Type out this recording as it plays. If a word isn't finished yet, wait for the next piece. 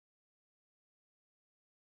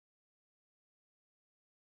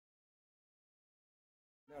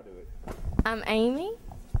Now do it. I'm Amy.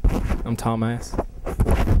 I'm Thomas.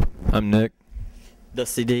 I'm Nick.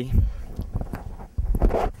 Dusty D.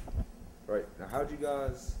 Right, now how'd you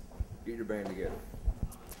guys get your band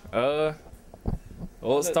together?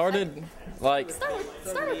 Well, it started like Start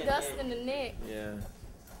with Dustin and Nick. Yeah.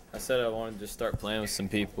 I said I wanted to start playing with some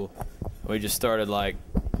people. We just started like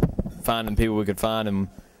finding people we could find, and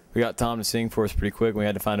we got Tom to sing for us pretty quick. We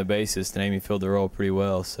had to find a bassist, and Amy filled the role pretty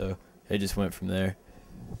well, so it just went from there.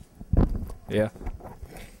 yeah.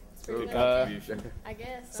 I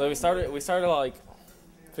guess. So we started like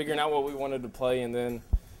figuring out what we wanted to play, and then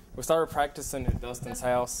we started practicing at Dustin's in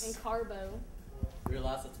house. Carbo.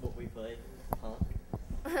 Realize that's what we play, huh?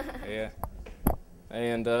 Yeah.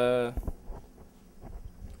 And then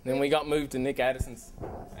we got moved to Nick Addison's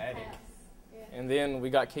attic, Yeah. and then we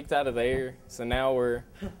got kicked out of there. So now we're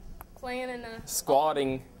Playing in a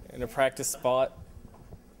squatting in a practice spot.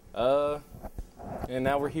 And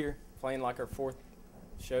now we're here playing like our fourth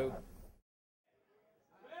show.